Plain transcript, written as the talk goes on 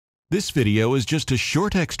This video is just a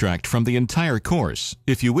short extract from the entire course.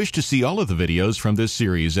 If you wish to see all of the videos from this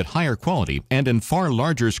series at higher quality and in far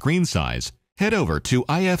larger screen size, head over to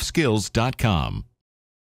ifskills.com.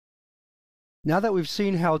 Now that we've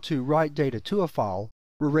seen how to write data to a file,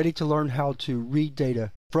 we're ready to learn how to read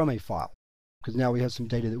data from a file, because now we have some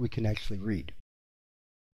data that we can actually read.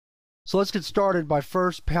 So let's get started by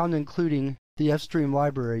first including the fstream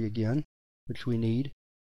library again, which we need.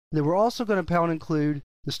 Then we're also going to include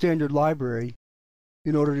the standard library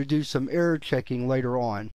in order to do some error checking later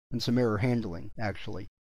on and some error handling actually.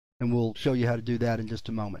 And we'll show you how to do that in just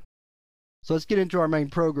a moment. So let's get into our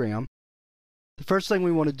main program. The first thing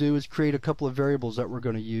we want to do is create a couple of variables that we're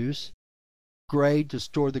going to use. Grade to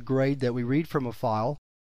store the grade that we read from a file.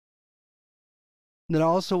 And then I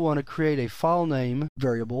also want to create a file name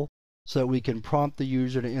variable so that we can prompt the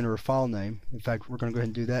user to enter a file name. In fact, we're going to go ahead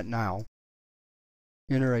and do that now.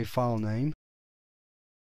 Enter a file name.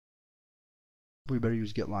 We better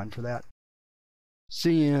use getLine for that.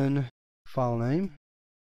 cn file name.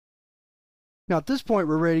 Now at this point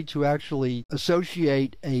we're ready to actually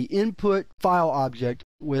associate a input file object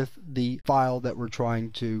with the file that we're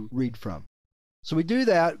trying to read from. So we do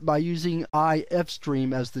that by using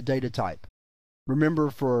ifstream as the data type. Remember,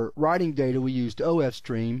 for writing data we used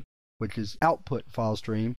ofstream, which is output file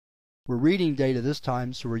stream. We're reading data this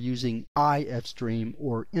time, so we're using ifstream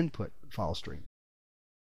or input file stream.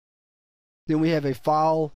 Then we have a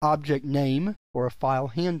file object name or a file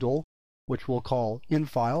handle, which we'll call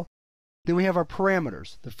infile. Then we have our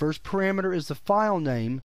parameters. The first parameter is the file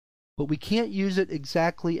name, but we can't use it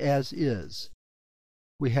exactly as is.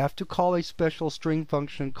 We have to call a special string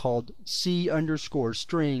function called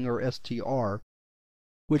c_string or str,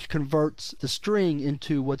 which converts the string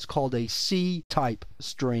into what's called a C-type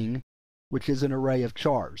string, which is an array of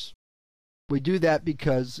chars. We do that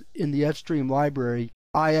because in the fstream library,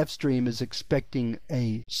 ifstream is expecting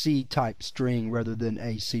a C-type string rather than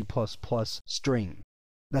a C++ string.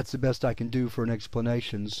 That's the best I can do for an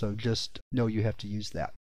explanation, so just know you have to use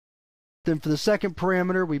that. Then for the second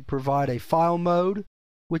parameter, we provide a file mode,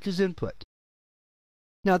 which is input.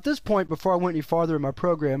 Now at this point, before I went any farther in my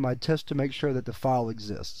program, I'd test to make sure that the file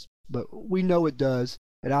exists. But we know it does,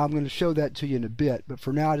 and I'm going to show that to you in a bit, but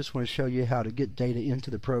for now I just want to show you how to get data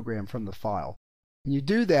into the program from the file. And you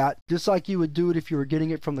do that just like you would do it if you were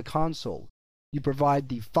getting it from the console. You provide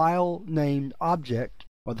the file named object,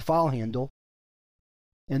 or the file handle,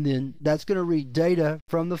 and then that's going to read data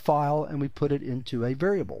from the file and we put it into a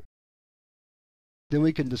variable. Then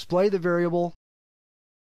we can display the variable,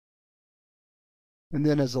 and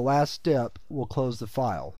then as the last step we'll close the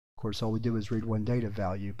file. Of course all we do is read one data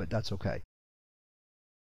value, but that's okay.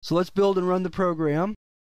 So let's build and run the program.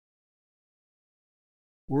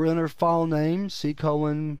 We're in our file name, c:\/ with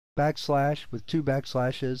 2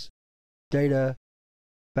 backslashes, data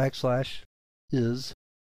 \is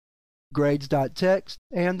grades.txt,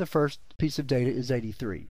 and the first piece of data is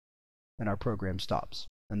 83. And our program stops.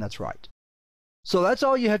 And that's right. So that's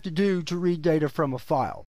all you have to do to read data from a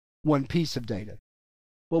file, one piece of data.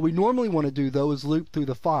 What we normally want to do though is loop through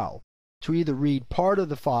the file to either read part of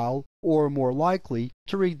the file or, more likely,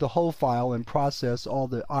 to read the whole file and process all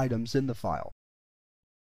the items in the file.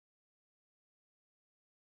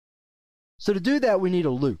 So to do that we need a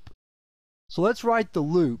loop. So let's write the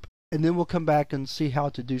loop and then we'll come back and see how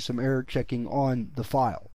to do some error checking on the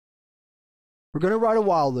file. We're going to write a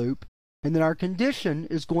while loop, and then our condition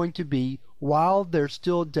is going to be while there's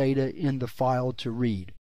still data in the file to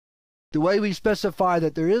read. The way we specify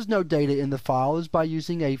that there is no data in the file is by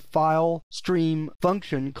using a file stream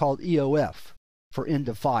function called EOF for end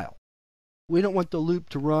of file. We don't want the loop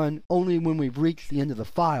to run only when we've reached the end of the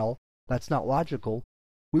file. That's not logical.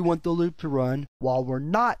 We want the loop to run while we're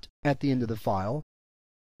not at the end of the file.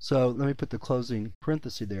 So let me put the closing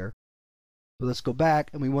parenthesis there. So let's go back,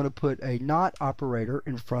 and we want to put a not operator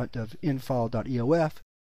in front of infile.eof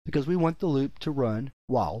because we want the loop to run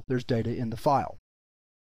while there's data in the file.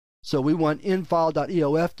 So we want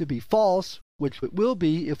infile.eof to be false, which it will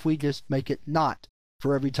be if we just make it not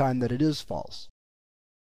for every time that it is false.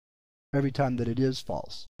 Every time that it is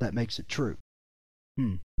false, that makes it true.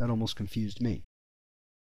 That almost confused me.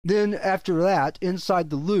 Then after that, inside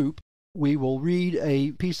the loop, we will read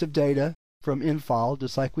a piece of data from infile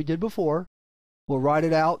just like we did before. We'll write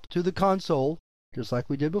it out to the console just like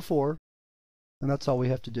we did before, and that's all we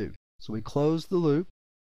have to do. So we close the loop.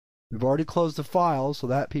 We've already closed the file, so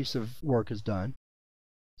that piece of work is done.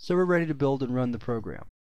 So we're ready to build and run the program.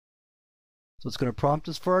 So it's going to prompt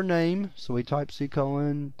us for our name, so we type c:\/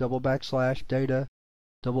 data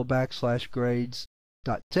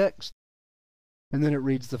 \grades.txt, and then it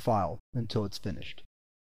reads the file until it's finished.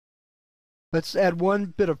 Let's add one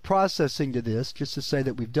bit of processing to this just to say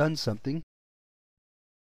that we've done something.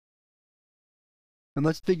 And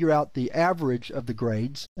let's figure out the average of the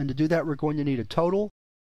grades. And to do that, we're going to need a total,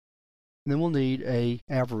 and then we'll need an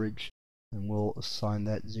average, and we'll assign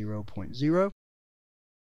that 0.0.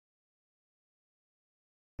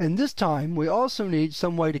 And this time, we also need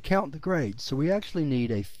some way to count the grades. So we actually need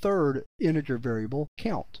a third integer variable,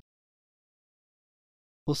 count.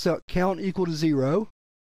 We'll set count equal to 0.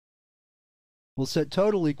 We'll set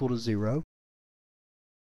total equal to 0.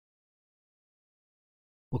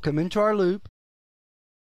 We'll come into our loop.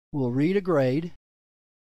 We'll read a grade.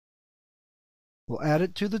 We'll add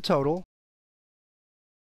it to the total.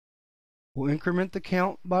 We'll increment the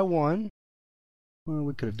count by 1. Well,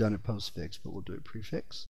 we could have done it postfix, but we'll do it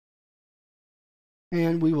prefix.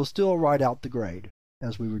 And we will still write out the grade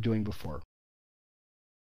as we were doing before.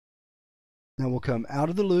 Now we'll come out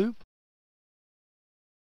of the loop.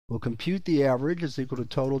 We'll compute the average as equal to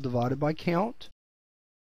total divided by count.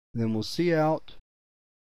 And then we'll see out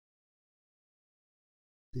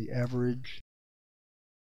the average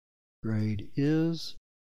grade is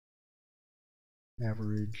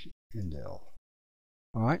average end L.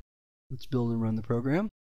 All right, let's build and run the program.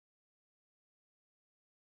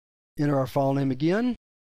 Enter our file name again.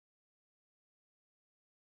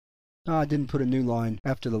 I didn't put a new line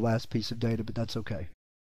after the last piece of data, but that's okay.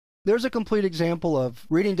 There's a complete example of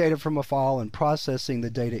reading data from a file and processing the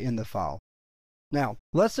data in the file. Now,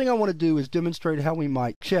 the last thing I want to do is demonstrate how we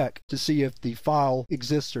might check to see if the file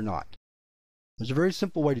exists or not. There's a very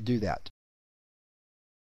simple way to do that.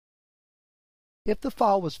 If the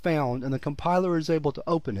file was found and the compiler is able to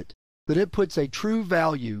open it, then it puts a true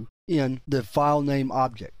value in the file name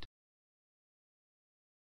object.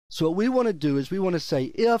 So what we want to do is we want to say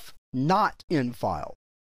if not in file.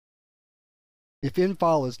 If in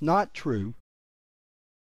file is not true,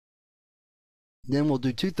 then we'll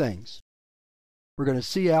do two things. We're going to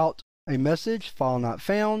see out a message, file not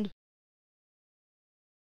found,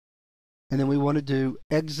 and then we want to do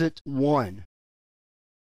exit 1.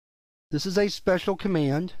 This is a special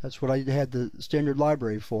command, that's what I had the standard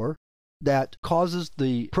library for, that causes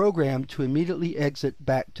the program to immediately exit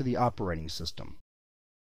back to the operating system.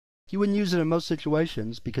 You wouldn't use it in most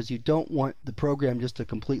situations because you don't want the program just to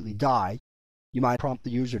completely die. You might prompt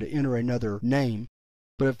the user to enter another name,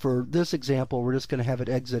 but for this example, we're just going to have it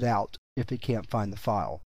exit out if it can't find the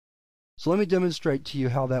file. So let me demonstrate to you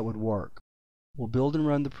how that would work. We'll build and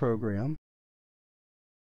run the program.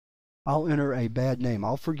 I'll enter a bad name.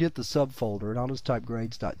 I'll forget the subfolder and I'll just type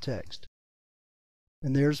grades.txt.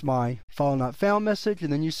 And there's my file not found message,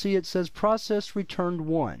 and then you see it says process returned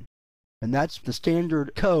 1. And that's the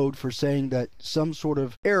standard code for saying that some sort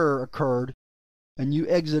of error occurred and you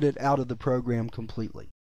exited out of the program completely.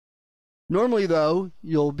 Normally, though,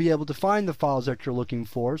 you'll be able to find the files that you're looking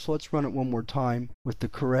for, so let's run it one more time with the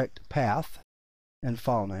correct path and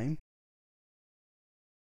file name.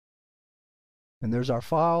 And there's our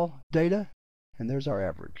file data, and there's our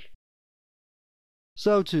average.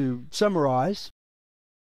 So to summarize,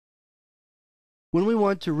 when we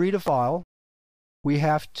want to read a file, we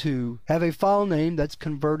have to have a file name that's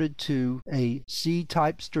converted to a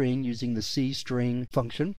C-type string using the CString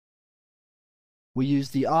function. We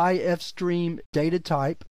use the ifstream data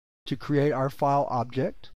type to create our file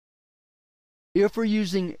object. If we're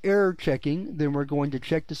using error checking, then we're going to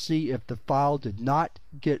check to see if the file did not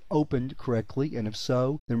get opened correctly, and if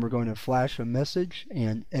so, then we're going to flash a message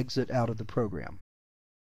and exit out of the program.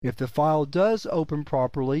 If the file does open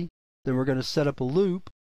properly, then we're going to set up a loop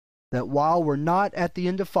that while we're not at the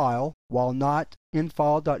end of file, while not in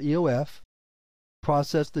file.eof,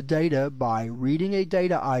 process the data by reading a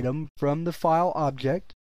data item from the file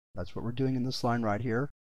object. That's what we're doing in this line right here,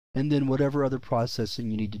 and then whatever other processing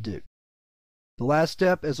you need to do. The last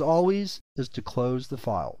step, as always, is to close the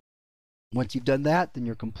file. Once you've done that, then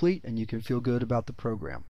you're complete and you can feel good about the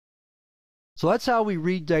program. So that's how we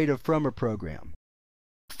read data from a program.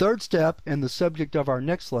 Third step, and the subject of our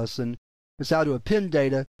next lesson, is how to append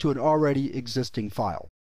data to an already existing file.